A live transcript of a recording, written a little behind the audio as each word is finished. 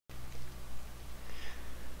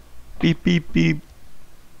Beep beep beep.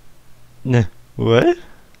 What?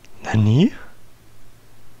 Nani?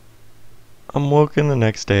 I'm woken the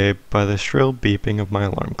next day by the shrill beeping of my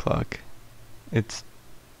alarm clock. It's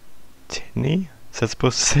tinny? Is that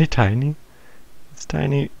supposed to say tiny? It's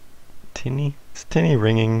tiny. Tinny? It's tinny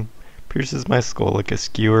ringing, pierces my skull like a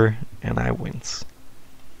skewer, and I wince.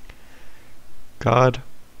 God,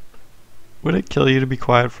 would it kill you to be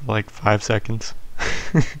quiet for like 5 seconds?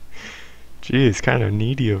 Geez, kind of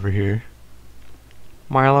needy over here.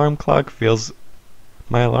 My alarm clock,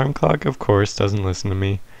 of course, doesn't listen to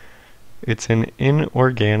me. It's an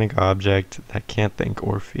inorganic object that can't think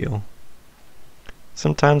or feel.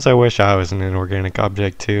 Sometimes I wish I was an inorganic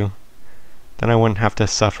object too. Then I wouldn't have to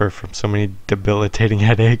suffer from so many debilitating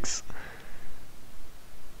headaches.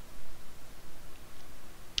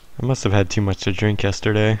 I must have had too much to drink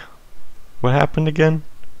yesterday. What happened again?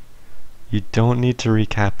 You don't need to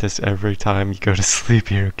recap this every time you go to sleep,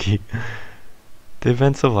 Hiroki. The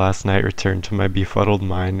events of last night return to my befuddled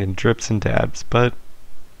mind in drips and dabs, but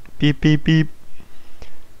beep beep beep.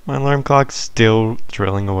 My alarm clock's still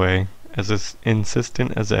drilling away, as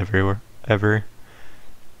insistent as ever.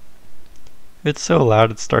 It's so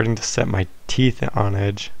loud it's starting to set my teeth on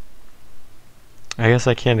edge. I guess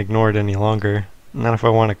I can't ignore it any longer, not if I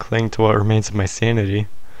want to cling to what remains of my sanity.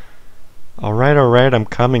 Alright, I'm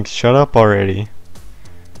coming, shut up already.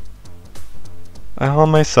 I haul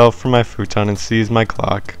myself from my futon and seize my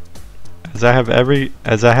clock. As I have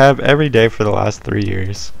every day for the last 3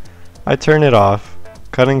 years. I turn it off,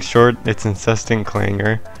 cutting short its incessant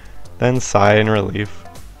clangor, then sigh in relief.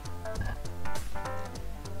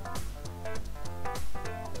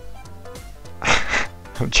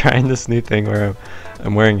 I'm trying this new thing where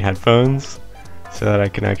I'm wearing headphones so that I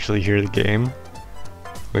can actually hear the game.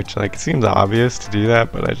 Which, like, it seems obvious to do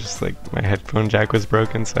that, but I just, like, my headphone jack was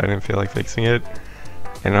broken, so I didn't feel like fixing it.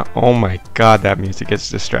 And oh my god, that music gets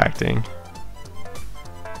distracting.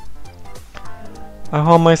 I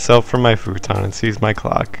haul myself from my futon and seize my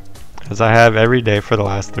clock, as I have every day for the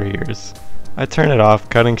last 3 years. I turn it off,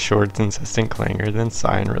 cutting short its insistent clangor, then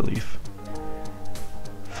sigh in relief.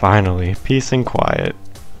 Finally, peace and quiet.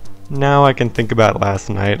 Now I can think about last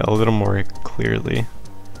night a little more clearly.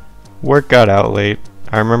 Work got out late,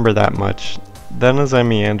 I remember that much. Then as I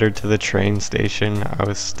meandered to the train station, I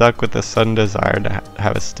was stuck with the sudden desire to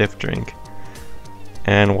have a stiff drink.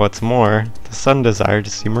 And what's more, the sudden desire to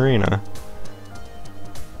see Marina.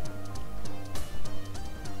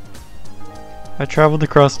 I traveled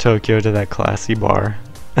across Tokyo to that classy bar,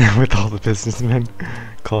 with all the businessmen.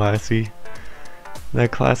 Classy.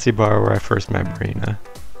 That classy bar where I first met Marina.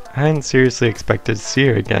 I hadn't seriously expected to see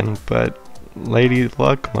her again, but Lady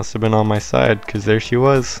Luck must have been on my side, cause there she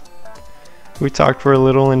was. We talked for a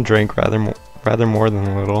little and drank rather more than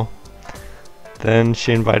a little. Then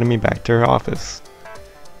she invited me back to her office.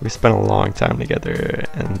 We spent a long time together,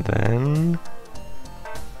 and then...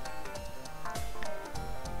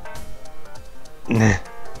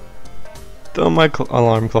 Though my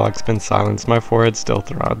alarm clock's been silenced, my forehead still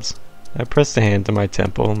throbs. I pressed a hand to my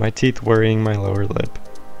temple, my teeth worrying my lower lip.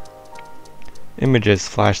 Images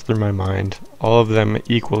flashed through my mind, all of them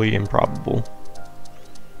equally improbable.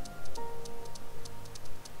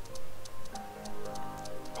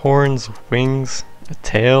 Horns, wings, a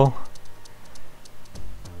tail.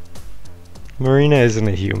 Marina isn't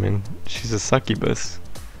a human, she's a succubus.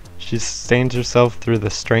 She sustains herself through the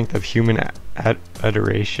strength of human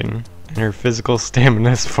adoration, and her physical stamina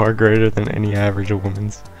is far greater than any average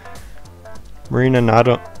woman's.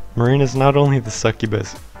 Marina's not only the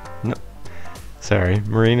succubus.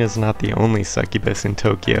 Marina's not the only succubus in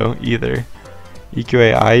Tokyo either.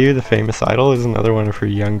 Ikue Ayu, the famous idol, is another one of her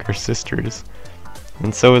younger sisters.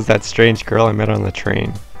 And so is that strange girl I met on the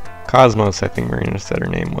train. Cosmos, I think Marina said her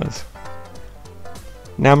name was.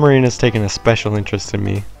 Now Marina's taken a special interest in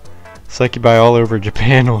me. Succubi all over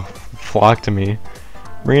Japan will flock to me.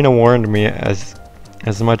 Marina warned me as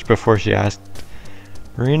much before she asked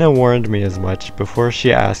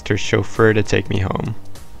her chauffeur to take me home.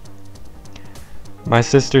 My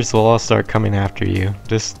sisters will all start coming after you,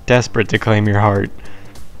 just desperate to claim your heart.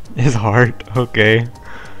 His heart? Okay.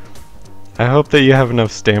 I hope that you have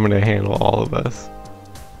enough stamina to handle all of us.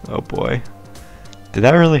 Oh boy. Did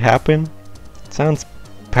that really happen? It sounds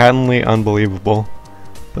patently unbelievable.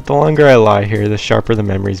 But the longer I lie here, the sharper the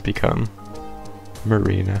memories become.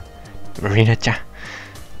 Marina-chan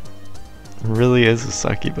really is a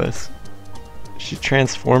succubus. She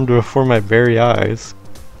transformed before my very eyes.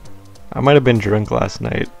 I might have been drunk last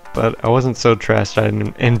night, but I wasn't so trashed I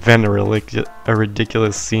didn't invent a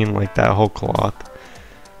ridiculous scene like that whole cloth.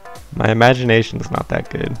 My imagination's not that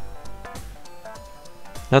good.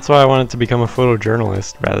 That's why I wanted to become a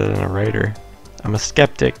photojournalist rather than a writer. I'm a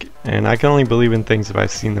skeptic, and I can only believe in things if I've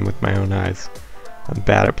seen them with my own eyes. I'm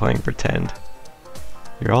bad at playing pretend.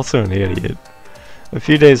 You're also an idiot. A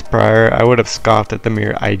few days prior, I would have scoffed at the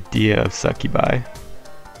mere idea of succubi.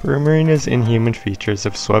 But Marina's inhuman features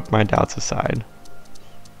have swept my doubts aside.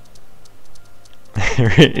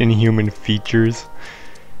 Her inhuman features?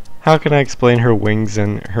 How can I explain her wings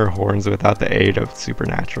and her horns without the aid of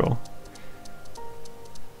supernatural?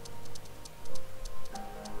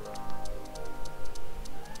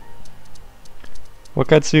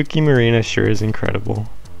 Wakatsuki Marina sure is incredible,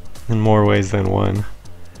 in more ways than one.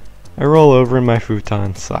 I roll over in my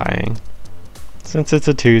futon, sighing. Since it's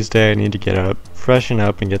a Tuesday, I need to get up, freshen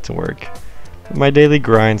up, and get to work. But my daily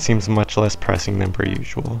grind seems much less pressing than per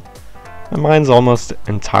usual. My mind's almost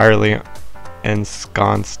entirely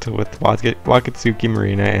ensconced with Wakatsuki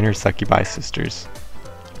Marina and her succubi sisters.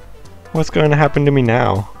 What's going to happen to me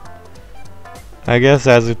now? I guess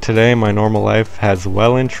as of today, my normal life has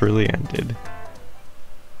well and truly ended.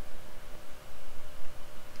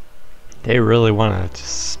 They really want to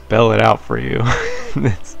just spell it out for you.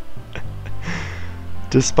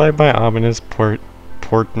 Despite my ominous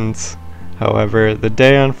portents, however, the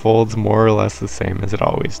day unfolds more or less the same as it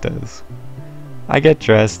always does. I get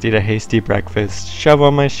dressed, eat a hasty breakfast, shove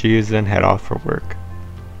on my shoes, and head off for work.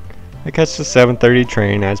 I catch the 7:30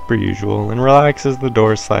 train as per usual and relax as the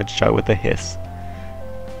door slides shut with a hiss.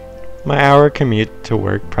 My hour commute to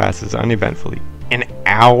work passes uneventfully. An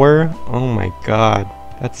hour? Oh my god.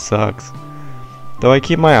 That sucks. Though I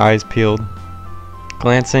keep my eyes peeled,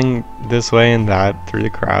 glancing this way and that through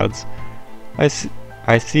the crowds, I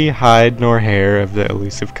see hide nor hair of the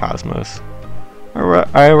elusive cosmos.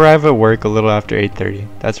 I arrive at work a little after 8:30.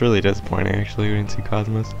 That's really disappointing actually, we didn't see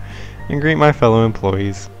Cosmos. And greet my fellow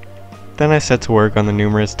employees. Then I set to work on the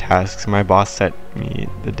numerous tasks my boss set me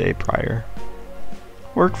the day prior.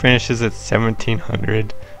 Work finishes at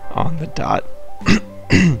 1700 on the dot.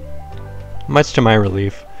 Much to my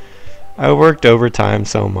relief, I've worked overtime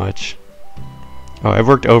so much.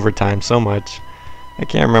 I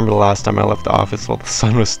can't remember the last time I left the office while the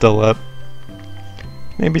sun was still up.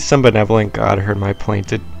 Maybe some benevolent god heard my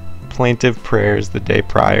plaintive prayers the day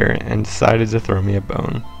prior and decided to throw me a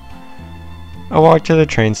bone. I walked to the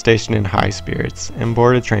train station in high spirits and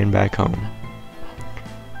boarded a train back home.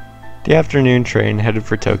 The afternoon train headed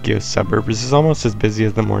for Tokyo's suburbs is almost as busy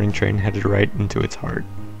as the morning train headed right into its heart.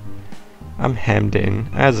 I'm hemmed in,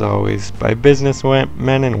 as always, by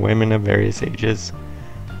businessmen and women of various ages,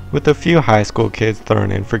 with a few high school kids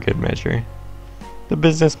thrown in for good measure. The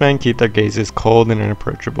businessmen keep their gazes cold and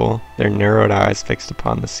unapproachable, their narrowed eyes fixed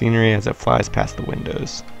upon the scenery as it flies past the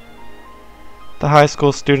windows. The high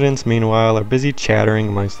school students, meanwhile, are busy chattering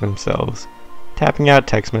amongst themselves, tapping out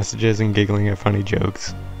text messages and giggling at funny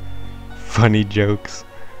jokes. Funny jokes.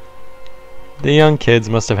 The young kids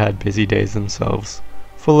must have had busy days themselves,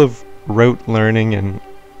 full of rote learning and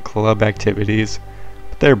club activities,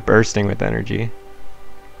 but they're bursting with energy.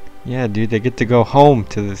 Yeah, dude, they get to go home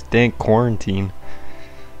to this dank quarantine.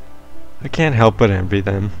 I can't help but envy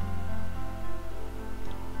them.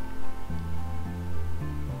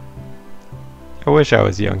 I wish I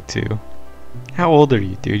was young too. How old are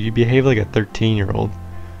you, dude? You behave like a 13-year-old.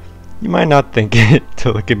 You might not think it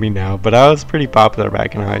to look at me now, but I was pretty popular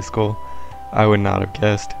back in high school. I would not have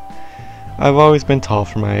guessed. I've always been tall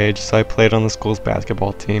for my age, so I played on the school's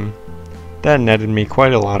basketball team. That netted me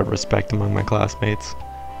quite a lot of respect among my classmates.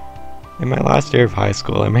 In my last year of high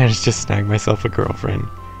school, I managed to snag myself a girlfriend.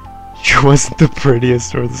 She wasn't the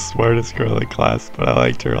prettiest or the smartest girl in class, but I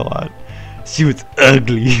liked her a lot. She was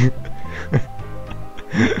ugly.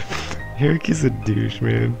 Hiroki's a douche,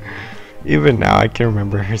 man. Even now, I can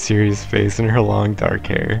remember her serious face and her long dark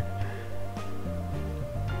hair.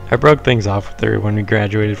 I broke things off with her when we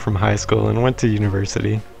graduated from high school and went to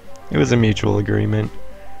university. It was a mutual agreement.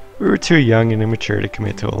 We were too young and immature to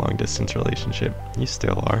commit to a long-distance relationship. You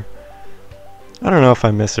still are. I don't know if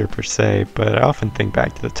I miss her per se, but I often think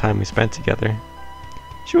back to the time we spent together.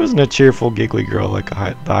 She wasn't a cheerful, giggly girl like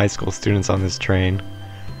the high school students on this train.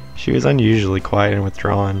 She was unusually quiet and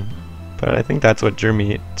withdrawn, but I think that's what drew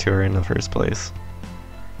me to her in the first place.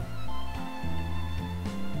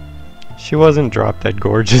 She wasn't drop-dead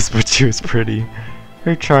gorgeous, but she was pretty.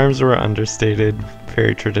 Her charms were understated,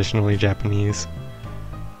 very traditionally Japanese.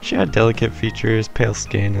 She had delicate features, pale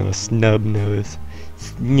skin, and a snub nose.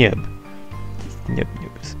 Snub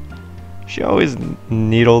nose. She always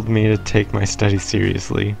needled me to take my studies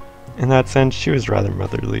seriously. In that sense, she was rather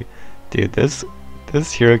motherly. Dude, this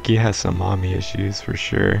Hiroki has some mommy issues for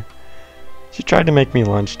sure. She tried to make me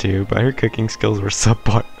lunch too, but her cooking skills were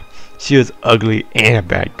subpar. She was ugly and a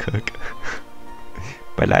bad cook.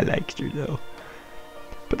 But I liked her though.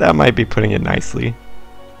 But that might be putting it nicely.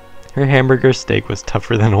 Her hamburger steak was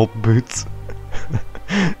tougher than old boots.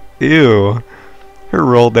 Ew. Her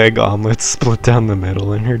rolled egg omelet split down the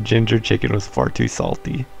middle, and her ginger chicken was far too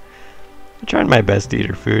salty. I tried my best to eat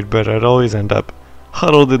her food, but I'd always end up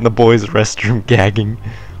huddled in the boys' restroom gagging.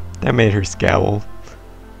 That made her scowl.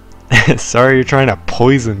 Sorry, you're trying to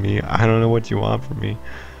poison me. I don't know what you want from me.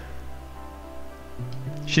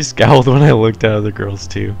 She scowled when I looked at other girls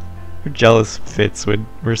too. Her jealous fits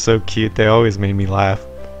were so cute, they always made me laugh.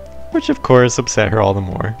 Which of course upset her all the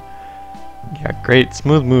more. Yeah, great,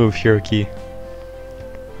 smooth move, Hiroki.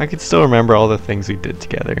 I could still remember all the things we did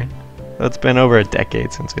together. Though it's been over a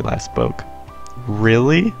decade since we last spoke.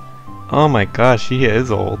 Really? Oh my gosh, he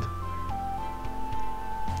is old.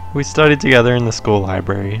 We studied together in the school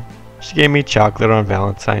library. She gave me chocolate on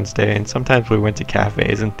Valentine's Day, and sometimes we went to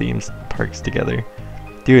cafes and theme parks together.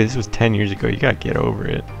 Dude, this was 10 years ago, you gotta get over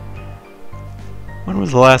it. When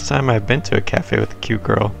was the last time I've been to a cafe with a cute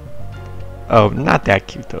girl? Oh, not that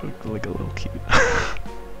cute though, like a little cute.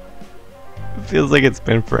 It feels like it's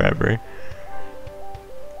been forever.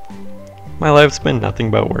 My life's been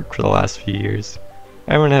nothing but work for the last few years.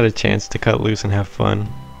 I haven't had a chance to cut loose and have fun.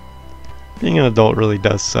 Being an adult really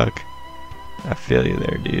does suck. I feel you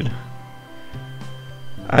there, dude.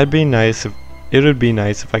 It would be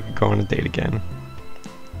nice if I could go on a date again.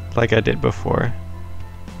 Like I did before.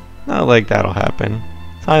 Not like that'll happen.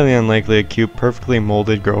 It's highly unlikely a cute, perfectly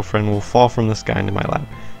molded girlfriend will fall from the sky into my lap.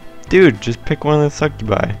 Dude, just pick one of the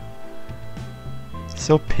succubi.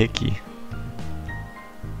 So picky.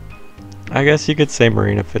 I guess you could say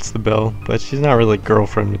Marina fits the bill, but she's not really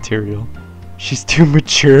girlfriend material. She's too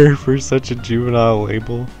mature for such a juvenile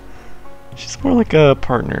label. She's more like a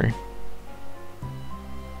partner.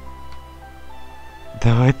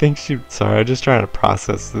 Though I think sorry, I'm just trying to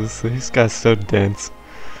process this. This guy's so dense.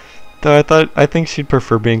 Though I think she'd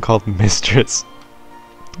prefer being called mistress.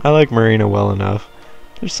 I like Marina well enough.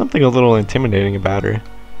 There's something a little intimidating about her.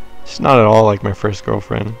 She's not at all like my first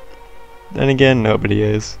girlfriend. Then again, nobody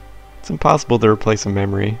is. It's impossible to replace a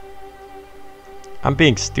memory. I'm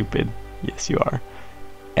being stupid. Yes, you are.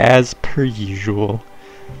 As per usual.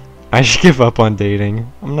 I should give up on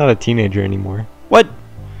dating. I'm not a teenager anymore. What?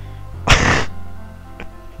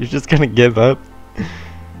 You're just gonna give up?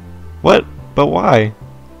 What? But why?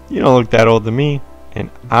 You don't look that old to me. And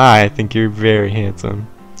I think you're very handsome.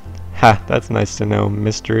 Ha, that's nice to know.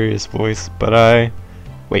 Mysterious voice, but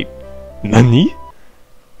wait. Nani?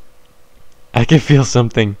 I can feel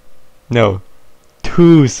something. No.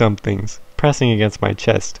 Two somethings pressing against my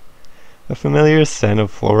chest. A familiar scent of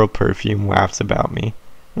floral perfume wafts about me,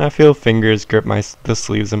 and I feel fingers grip the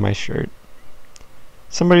sleeves of my shirt.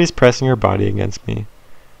 Somebody's pressing her body against me.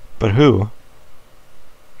 But who?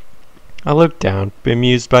 I look down,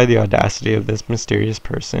 bemused by the audacity of this mysterious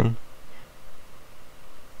person.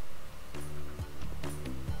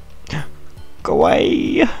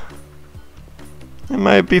 KAWAII! And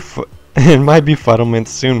my befuddlement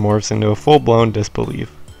soon morphs into a full-blown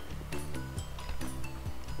disbelief.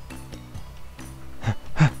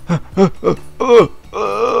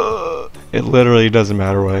 It literally doesn't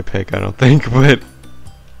matter what I pick, I don't think, but...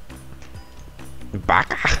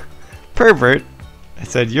 Baka! Pervert! I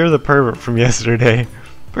said, you're the pervert from yesterday.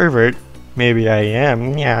 Pervert? Maybe I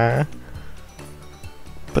am, yeah.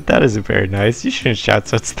 But that isn't very nice. You shouldn't shout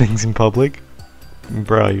such things in public.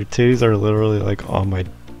 Bro, your titties are literally like on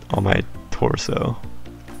my torso.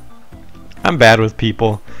 I'm bad with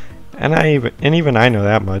people, and even I know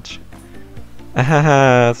that much.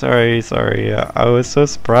 Haha, sorry. I was so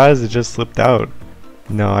surprised it just slipped out.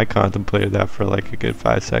 No, I contemplated that for like a good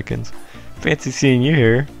 5 seconds. Fancy seeing you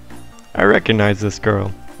here. I recognize this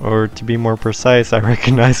girl, or to be more precise, I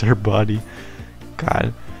recognize her body.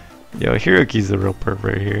 God, yo, Hiroki's the real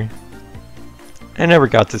pervert here. I never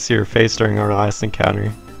got to see her face during our last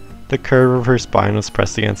encounter. The curve of her spine was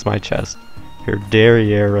pressed against my chest, her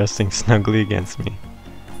derriere resting snugly against me.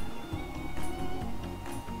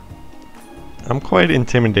 I'm quite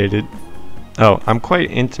intimately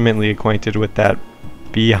acquainted with that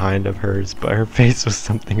behind of hers, but her face was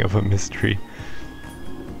something of a mystery.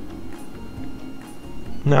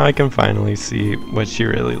 Now I can finally see what she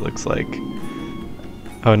really looks like.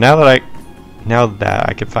 Oh, now that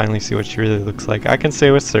I can finally see what she really looks like, I can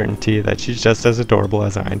say with certainty that she's just as adorable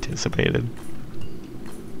as I anticipated.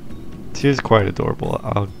 She is quite adorable,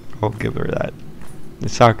 I'll give her that. The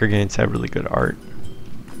soccer games have really good art.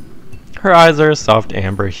 Her eyes are a soft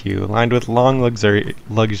amber hue, lined with long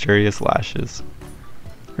luxurious lashes.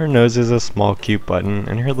 Her nose is a small cute button,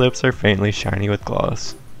 and her lips are faintly shiny with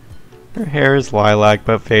gloss. Her hair is lilac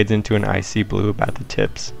but fades into an icy blue about the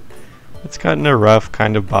tips. It's cut in a rough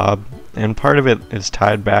kind of bob, and part of it is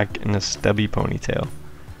tied back in a stubby ponytail.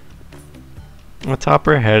 Atop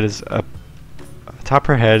her head is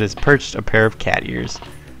perched a pair of cat ears.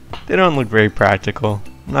 They don't look very practical.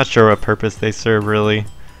 I'm not sure what purpose they serve really,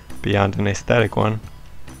 beyond an aesthetic one.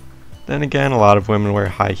 Then again, a lot of women wear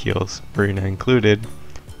high heels, Marina included,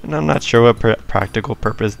 and I'm not sure what practical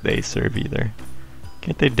purpose they serve either.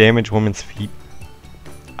 Can't they damage women's feet?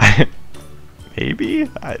 Maybe?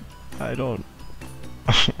 I don't...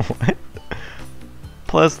 What?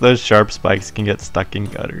 Plus, those sharp spikes can get stuck in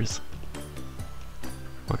gutters.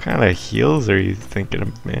 What kind of heels are you thinking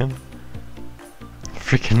of, man?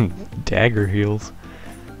 Freaking dagger heels.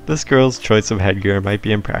 This girl's choice of headgear might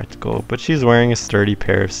be impractical, but she's wearing a sturdy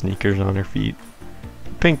pair of sneakers on her feet.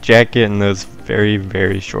 A pink jacket and those very,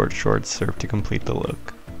 very short shorts serve to complete the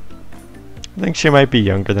look. I think she might be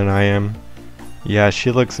younger than I am. Yeah,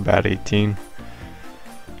 she looks about 18.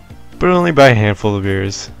 But only by a handful of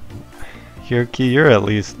years. Hiroki, you're at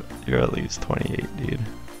least 28, dude.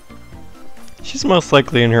 She's most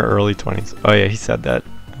likely in her early 20s. Oh yeah, he said that.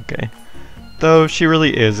 Okay. Though she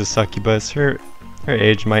really is a succubus, her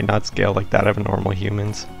age might not scale like that of normal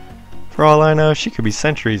humans. For all I know, she could be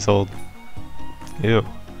centuries old. Ew.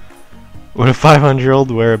 Would a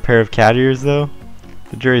 500-year-old wear a pair of cat ears though?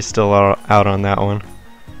 The jury's still out on that one.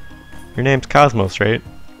 Your name's Cosmos, right?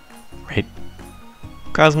 Right.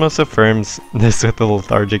 Cosmos affirms this with a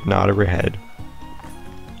lethargic nod of her head.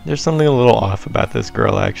 There's something a little off about this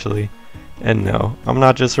girl actually. And no, I'm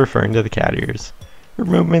not just referring to the cat ears. Her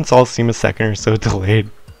movements all seem a second or so delayed.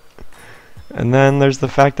 And then there's the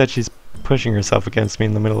fact that she's pushing herself against me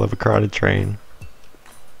in the middle of a crowded train.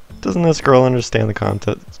 Doesn't this girl understand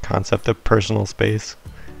the concept of personal space?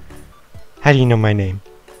 How do you know my name?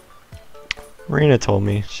 Marina told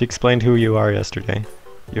me. She explained who you are yesterday.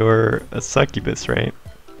 You're a succubus, right?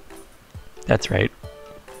 That's right.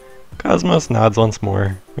 Cosmos nods once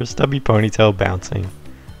more, her stubby ponytail bouncing.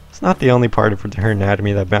 It's not the only part of her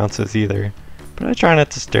anatomy that bounces either, but I try not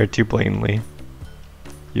to stare too blatantly.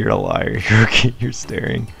 You're a liar, Hiroki, you're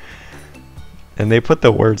staring. And they put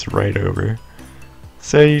the words right over.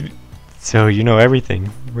 So you know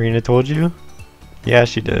everything. Marina told you? Yeah,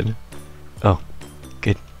 she did. Oh,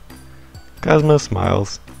 good. Cosmos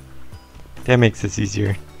smiles. That makes this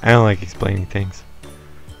easier. I don't like explaining things.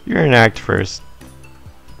 You're an act first,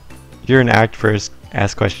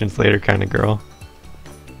 ask questions later kind of girl.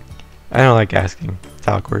 I don't like asking. It's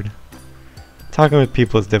awkward. Talking with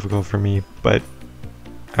people is difficult for me, but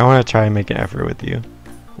I want to try and make an effort with you.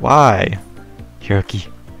 Why? Hiroki.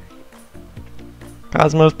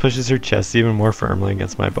 Cosmos pushes her chest even more firmly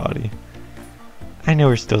against my body. I know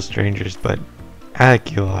we're still strangers, but I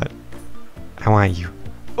like you a lot. I want you.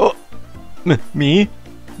 Oh! Me?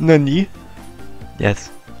 Nani? Yes,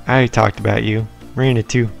 I already talked about you. Marina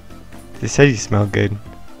too. They said you smell good.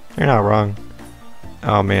 They're not wrong.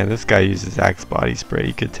 Oh man, this guy uses Axe body spray,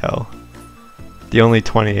 you could tell. The only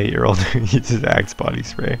 28-year-old who uses Axe body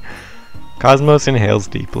spray. Cosmos inhales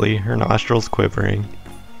deeply, her nostrils quivering.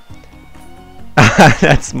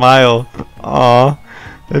 That smile. Aw,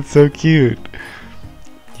 that's so cute.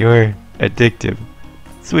 You're addictive.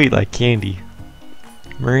 Sweet like candy.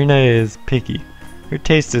 Marina is picky. Her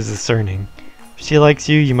taste is discerning. If she likes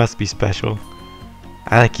you, you must be special.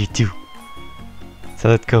 I like you too. So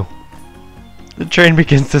let's go. The train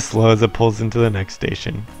begins to slow as it pulls into the next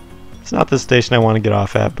station. It's not the station I want to get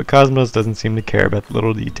off at, but Cosmos doesn't seem to care about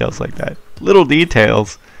little details like that. Little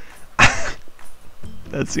details?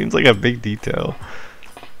 That seems like a big detail.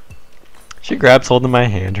 She grabs hold of my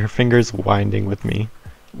hand, her fingers winding with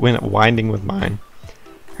mine.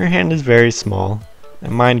 Her hand is very small,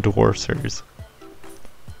 and mine dwarfs hers.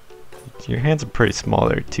 Your hands are pretty small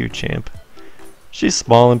there too, champ. She's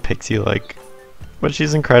small and pixie-like, but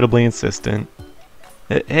she's incredibly insistent.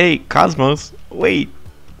 Hey, Cosmos, wait!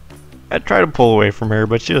 I try to pull away from her,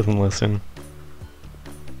 but she doesn't listen.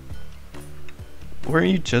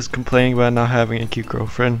 Weren't you just complaining about not having a cute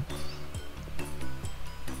girlfriend?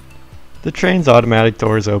 The train's automatic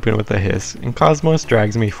doors open with a hiss, and Cosmos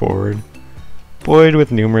drags me forward. Buoyed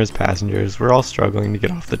with numerous passengers, we're all struggling to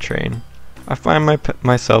get off the train. I find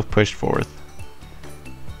myself pushed forth.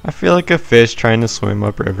 I feel like a fish trying to swim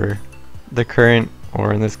upriver. The current,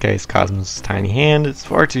 or in this case Cosmos' tiny hand, is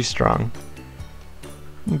far too strong.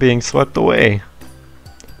 I'm being swept away.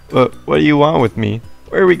 What do you want with me?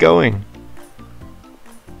 Where are we going?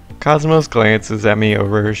 Cosmos glances at me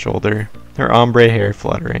over her shoulder, her ombre hair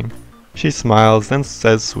fluttering. She smiles, then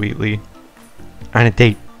says sweetly, "On a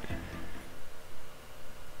date."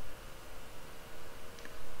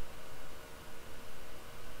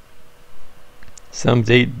 Some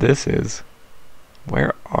date this is.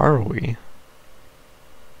 Where are we?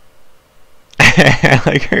 I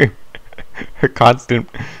like her constant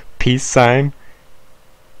peace sign.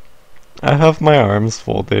 I have my arms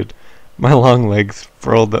folded, my long legs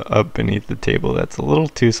furled up beneath the table that's a little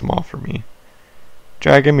too small for me.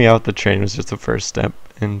 Dragging me out the train was just the first step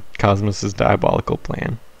in Cosmos' diabolical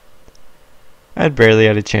plan. I had barely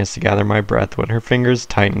had a chance to gather my breath when her fingers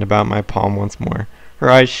tightened about my palm once more,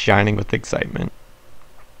 her eyes shining with excitement.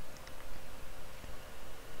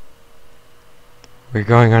 We're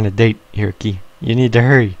going on a date, Hiroki. You need to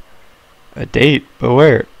hurry. A date? But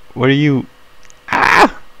where? What are you...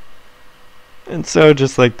 Ah! And so,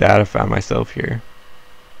 just like that, I found myself here.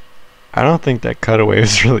 I don't think that cutaway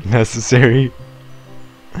was really necessary.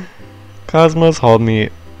 Cosmos hauled me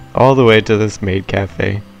all the way to this maid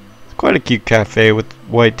cafe. It's quite a cute cafe with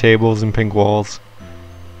white tables and pink walls.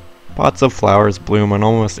 Pots of flowers bloom on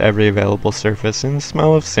almost every available surface, and the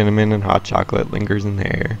smell of cinnamon and hot chocolate lingers in the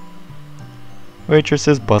air.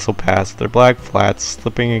 Waitresses bustle past, their black flats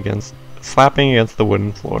slapping against the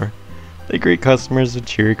wooden floor. They greet customers with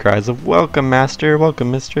cheery cries of "Welcome, master!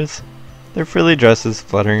 Welcome, mistress!" Their frilly dresses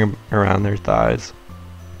fluttering around their thighs.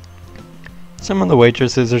 Some of the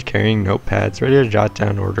waitresses are carrying notepads, ready to jot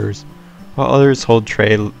down orders, while others hold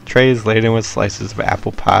trays laden with slices of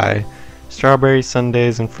apple pie, strawberry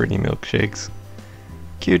sundaes, and fruity milkshakes.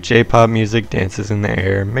 Cute J-pop music dances in the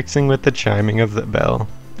air, mixing with the chiming of the bell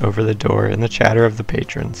over the door and the chatter of the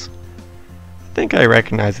patrons. I think I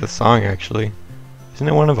recognize this song, actually. Isn't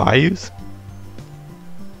it one of IU's?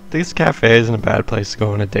 This cafe isn't a bad place to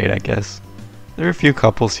go on a date, I guess. There are a few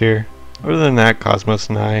couples here. Other than that, Cosmos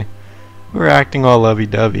and I, we're acting all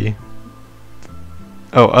lovey-dovey.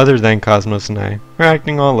 Other than Cosmos and I, we're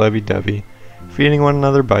acting all lovey-dovey, feeding one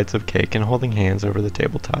another bites of cake and holding hands over the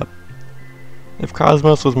tabletop. If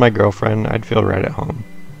Cosmos was my girlfriend, I'd feel right at home.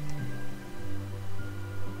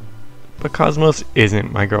 But Cosmos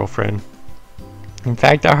isn't my girlfriend. In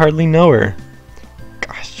fact, I hardly know her.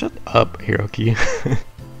 Gosh, shut up, Hiroki.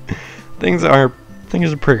 Things are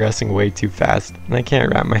progressing way too fast, and I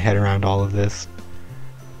can't wrap my head around all of this.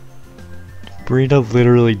 Burrito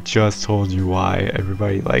literally just told you why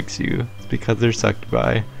everybody likes you. It's because they're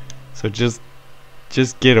succubi. So just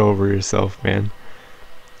get over yourself, man.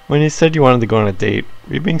 When you said you wanted to go on a date,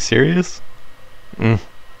 were you being serious?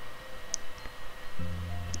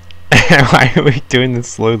 Why are we doing this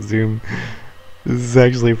slow zoom? This is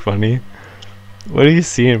actually funny. What do you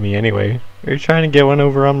see in me anyway? Are you trying to get one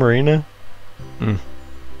over on Marina?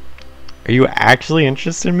 Are you actually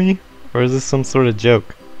interested in me? Or is this some sort of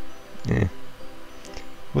joke?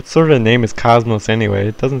 What sort of name is Cosmos anyway?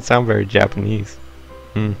 It doesn't sound very Japanese.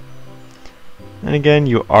 And again,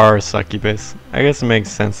 you are a succubus. I guess it makes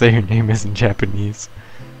sense that your name isn't Japanese.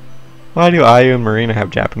 Why do Ayu and Marina have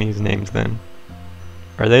Japanese names then?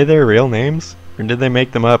 Are they their real names? Or did they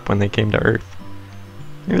make them up when they came to Earth?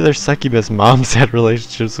 Maybe their succubus moms had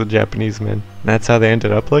relationships with Japanese men, and that's how they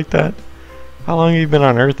ended up like that? How long have you been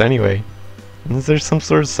on Earth anyway? And is there some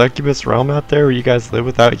sort of succubus realm out there where you guys live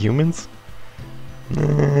without humans?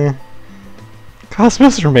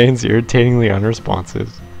 Cosmos remains irritatingly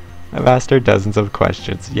unresponsive. I've asked her dozens of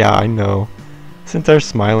questions. Yeah, I know. Since our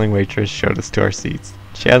smiling waitress showed us to our seats,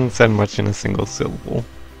 she hasn't said much in a single syllable.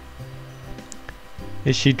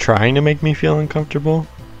 Is she trying to make me feel uncomfortable?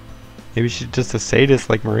 Maybe she's just a sadist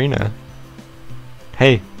like Marina.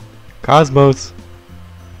 Hey, Cosmos!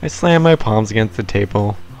 I slam my palms against the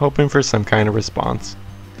table, hoping for some kind of response.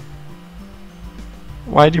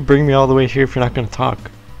 Why'd you bring me all the way here if you're not going to talk?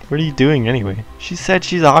 What are you doing anyway? She said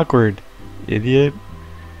she's awkward. Idiot.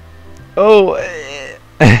 Oh!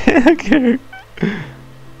 Okay.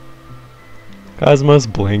 Cosmos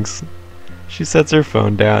blinks. She sets her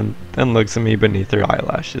phone down, then looks at me beneath her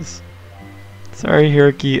eyelashes. Sorry,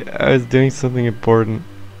 Hiroki, I was doing something important.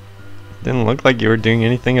 Didn't look like you were doing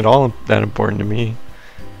anything at all that important to me.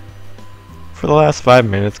 For the last 5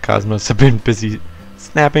 minutes, Cosmos had been busy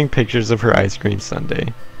snapping pictures of her ice cream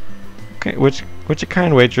sundae, which a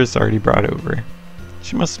kind waitress already brought over.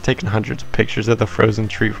 She must have taken hundreds of pictures of the frozen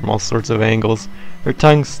treat from all sorts of angles, her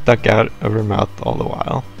tongue stuck out of her mouth all the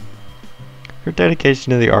while. Her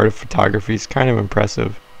dedication to the art of photography is kind of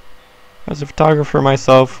impressive. As a photographer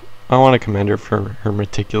myself, I want to commend her for her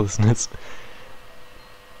meticulousness.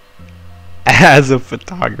 As a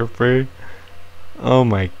photographer? Oh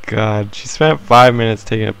my god, she spent 5 minutes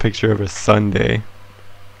taking a picture of a sundae.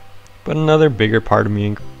 But another bigger part of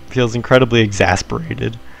me feels incredibly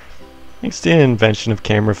exasperated. Thanks to the invention of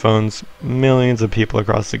camera phones, millions of people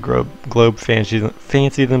across the globe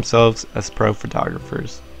fancy themselves as pro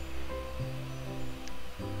photographers.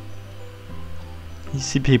 You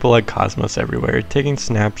see people like Cosmos everywhere, taking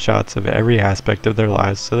snapshots of every aspect of their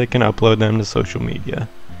lives so they can upload them to social media.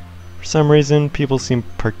 For some reason, people seem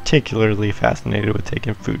particularly fascinated with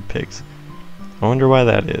taking food pics. I wonder why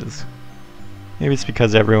that is. Maybe it's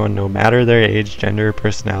because everyone, no matter their age, gender, or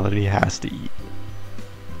personality, has to eat.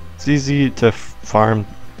 It's easy to farm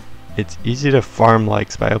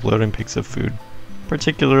likes by uploading pics of food,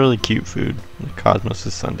 particularly cute food, like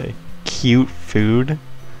Cosmos' Sunday. Cute food?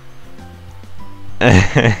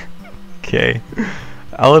 Okay.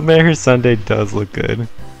 I'll admit her sundae does look good.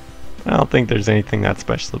 I don't think there's anything that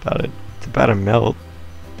special about it. It's about to melt.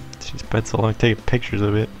 She spent so long taking pictures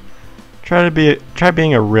of it. Try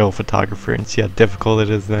being a real photographer and see how difficult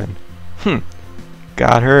it is then.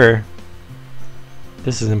 Got her.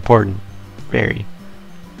 This is important. Very.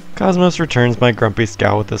 Cosmos returns my grumpy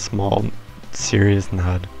scowl with a small, serious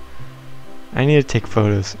nod. I need to take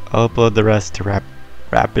photos. I'll upload the rest to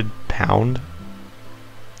Rapid Pound?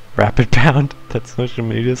 Rapid Pound? That social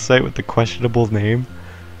media site with the questionable name?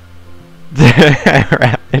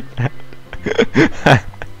 Rapid Pound.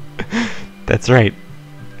 That's right.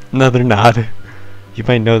 Another nod. You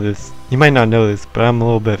might know this. You might not know this, but I'm a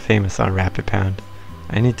little bit famous on Rapid Pound.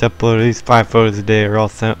 I need to upload at least 5 photos a day or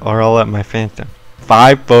I'll let my fans down.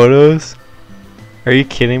 5 photos? Are you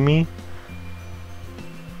kidding me?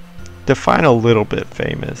 Define a little bit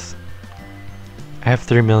famous. I have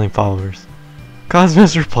 3 million followers.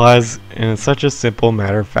 Cosmos replies in such a simple,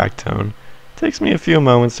 matter-of-fact tone. It takes me a few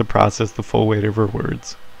moments to process the full weight of her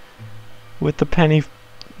words. When the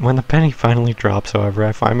penny finally drops, however,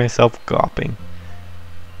 I find myself gawping.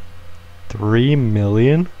 3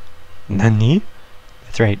 million? Nani?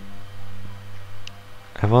 That's right.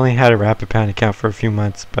 I've only had a Rapid Pound account for a few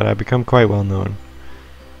months, but I've become quite well known.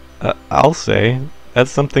 I'll say,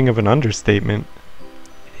 that's something of an understatement.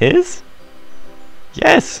 It is?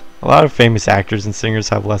 Yes! A lot of famous actors and singers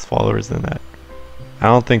have less followers than that. I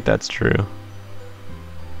don't think that's true.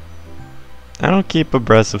 I don't keep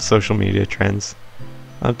abreast of social media trends.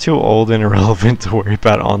 I'm too old and irrelevant to worry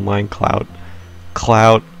about online clout.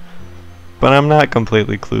 But I'm not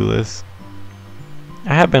completely clueless.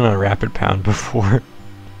 I have been on Rapid Pound before.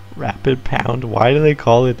 Rapid Pound? Why do they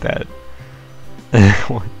call it that?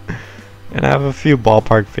 And I have a few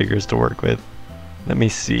ballpark figures to work with. Let me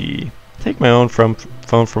see. Take my own phone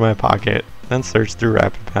from my pocket, then search through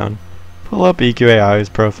Rapid Pound. Pull up EQAI's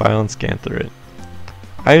profile and scan through it.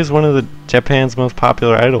 I is one of Japan's most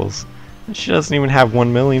popular idols. And she doesn't even have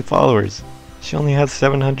 1 million followers. She only has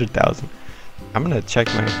 700,000. I'm gonna check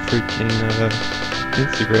my freaking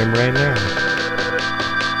Instagram right now.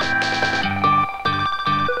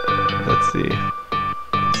 Let's see.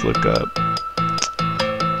 Let's look up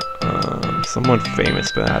someone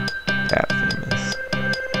famous, but not that famous.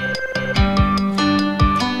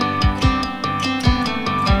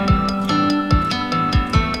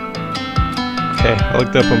 Okay, I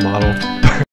looked up a model.